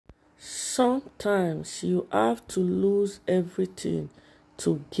Sometimes you have to lose everything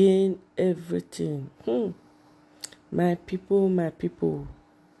to gain everything. My people,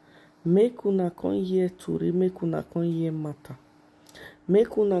 make una come here to make una come here matter.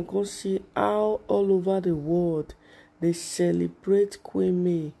 Make una go see how all over the world they celebrate Queen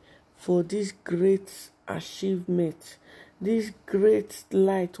May for this great achievement, this great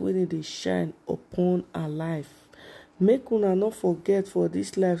light when they shine upon our life. Make una not forget for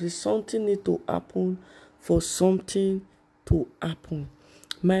this life is something need to happen for something to happen.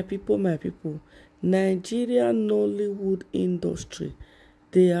 My people, Nigeria Nollywood industry,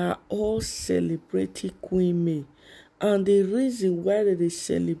 they are all celebrating Queen May. And the reason why they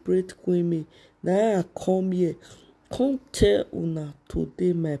celebrate Queen May, now I come here, come tell una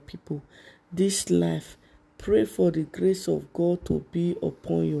today, my people, this life, pray for the grace of God to be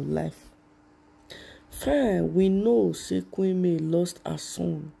upon your life. Fine, we know, say Queen May lost her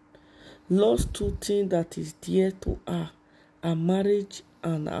son, lost two things that is dear to her marriage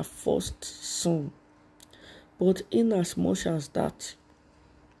and her first son. But in as much as that,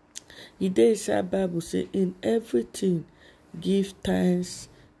 the inside Bible say, in everything, give thanks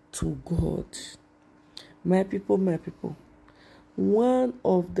to God. My people, one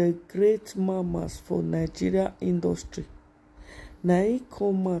of the great mamas for Nigeria industry, now he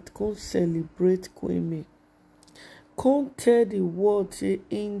come out, come celebrate Queen May. Come tell the world, say,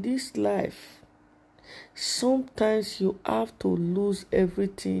 in this life, sometimes you have to lose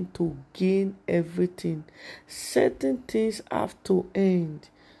everything to gain everything. Certain things have to end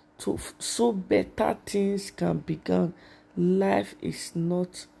so better things can begin. Life is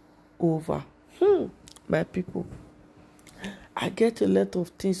not over. My people, I get a lot of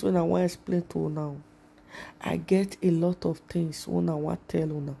things when I want to explain to you now. I get a lot of things when I want to tell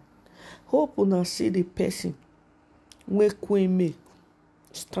you now. Hope una see the person where Queen May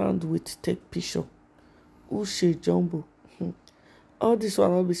stand with take picture. Who say jumbo? All this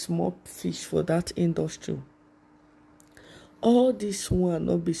one will be small fish for that industry. All this one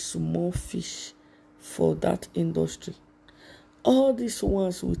will be small fish for that industry. All these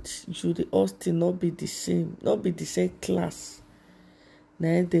ones with Judy Austin not be the same class.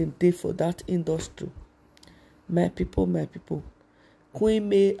 Now then day for that industry. My people, Queen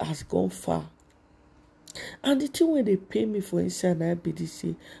May has gone far. And the thing when they pay me for inside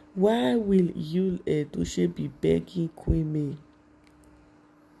IBDC, why will you Edochie be begging Queen May?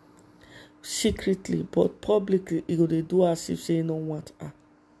 Secretly, but publicly, they do as if say no want her.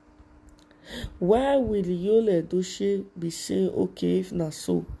 Why will you Edochie be saying, okay, if not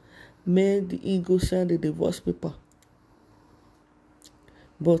so, may the ego sign the divorce paper?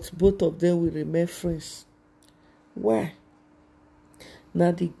 But both of them will remain friends. Why?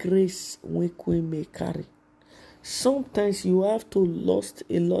 Now the grace we Queen May carry. Sometimes you have to lost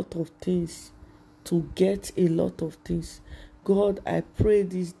a lot of things to get a lot of things. God, I pray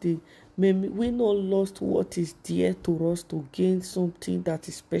this day, may we not lost what is dear to us to gain something that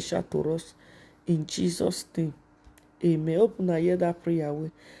is special to us. In Jesus' name, amen. Open and hear that prayer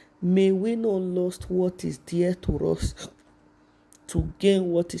away. May we not lost what is dear to us to gain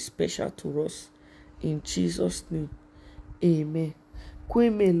what is special to us. In Jesus' name, amen.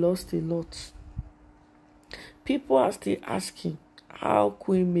 Queen May lost a lot. People are still asking how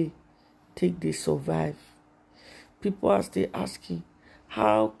Queen May take they survive. People are still asking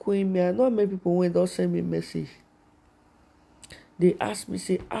how Queen May. I know many people when they send me message. They ask me,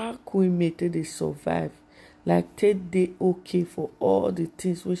 say, how Queen May take they survive? Like take they okay for all the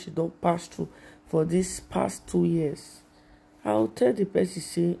things which she don't pass through for this past 2 years. I'll tell the person,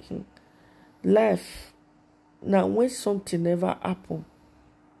 say, life. Now when something never happen,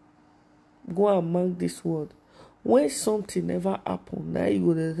 go among this world. When something never happen, now you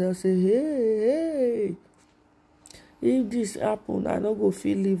go to say, hey, if this happen, I not go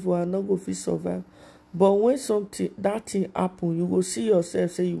feel live or I not go feel survive. But when something that thing happen, you will see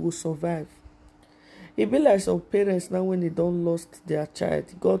yourself say you will survive. It be like some parents now when they don't lost their child,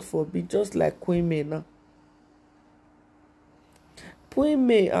 God forbid, just like Queen May now. Queen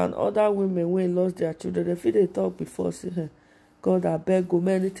May and other women when lost their children, they feel they talk before, say, hey, God, I beg, go,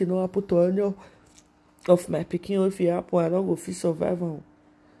 man, anything no happen to any of my pikin. If it happen, I don't go feel survival.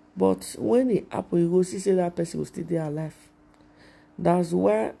 But when it happen, you go see say that person will still there alive. That's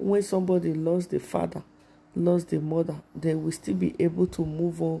why when somebody lost the father, lost the mother, they will still be able to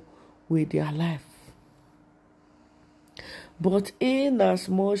move on with their life. But in as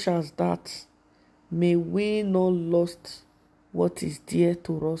much as that, may we not lost what is dear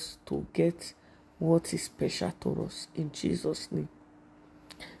to us to get what is special to us. In Jesus' name.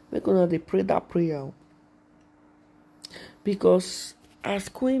 We're going to pray that prayer. Because as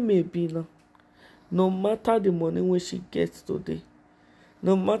Queen may be now, no matter the money wey she gets today,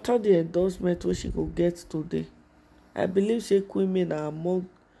 no matter the endorsement wey she go get today, I believe say Queen May na among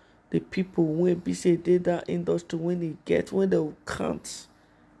the people wey be say dey that industry when e get, when they will count.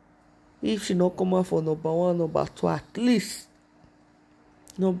 If she not come out for number 1, number 2, at least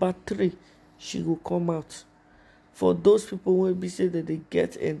number 3, she will come out. For those people wey be say that they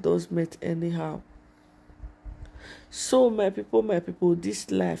get endorsement anyhow. So my people, this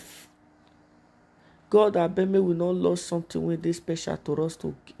life, God abeg me we not lost something wey dey special to us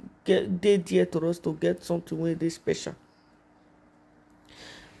to get, dey dear to us to get something wey dey special.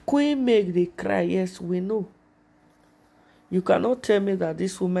 Queen make dey cry, yes, we know. You cannot tell me that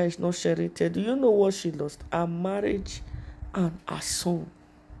this woman is not sharing tears. Do you know what she lost? Her marriage and her son.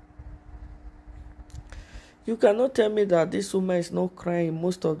 You cannot tell me that this woman is not crying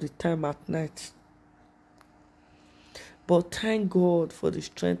most of the time at night. But thank God for the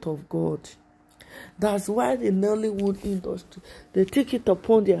strength of God. That's why the Nollywood industry, they take it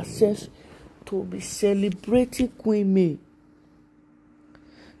upon themselves to be celebrating Queen May.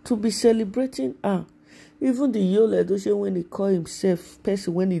 To be celebrating her. Even the Edochie, when he call himself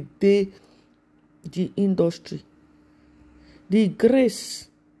person, when he did the industry. The grace,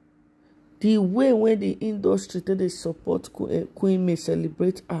 the way when the industry they support Queen May,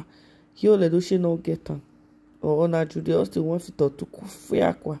 celebrate her, Edochie not get her. Or on Judy, us the one fit to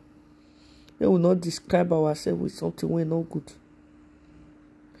fair kwa. We will not describe ourselves with something we're not good.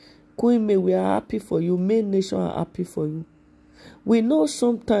 Queen May, we are happy for you. May nation are happy for you. We know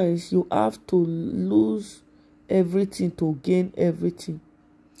sometimes you have to lose everything to gain everything.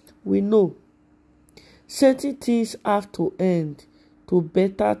 We know certain things have to end to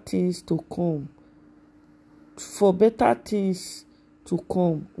better things to come. For better things to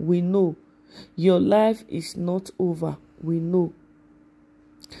come, we know. Your life is not over, we know.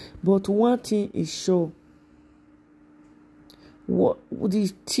 But one thing is sure. What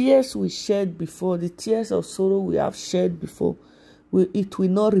the tears we shed before, the tears of sorrow we have shed before, it will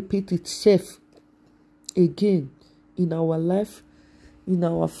not repeat itself again in our life, in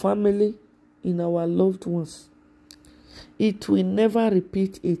our family, in our loved ones. It will never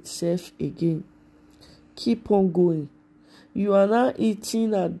repeat itself again. Keep on going. You are now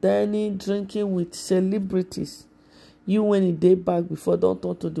eating and dining, drinking with celebrities. You when it day back before, don't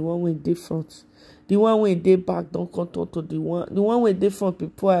turn to the one when day front. The one when day back, don't come turn to the one when day front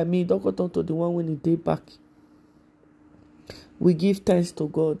before, I mean, don't come turn to the one when it day back. We give thanks to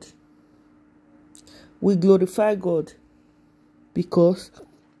God. We glorify God. Because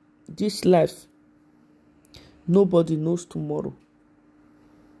this life, nobody knows tomorrow.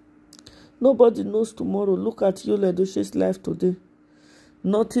 Nobody knows tomorrow. Look at Edochie's life today.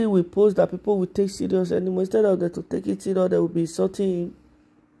 Nothing we post that people will take serious anymore. Instead of them to take it serious, they will be insulting him.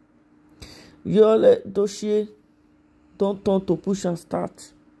 Edochie don't turn to push and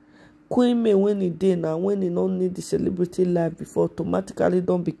start. Queen May, when he did now, when he don't need the celebrity life before, automatically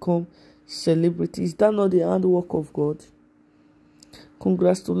don't become celebrity. Is that not the handwork of God?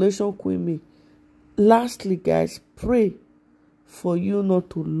 Congratulations, Queen May. Lastly, guys, pray for you not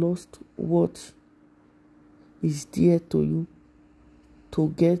to lose what is dear to you, to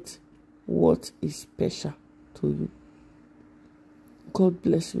get what is special to you. God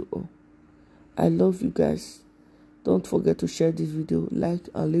bless you all. I love you guys. Don't forget to share this video, like,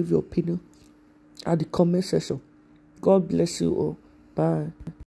 and leave your opinion at the comment section. God bless you all. Bye.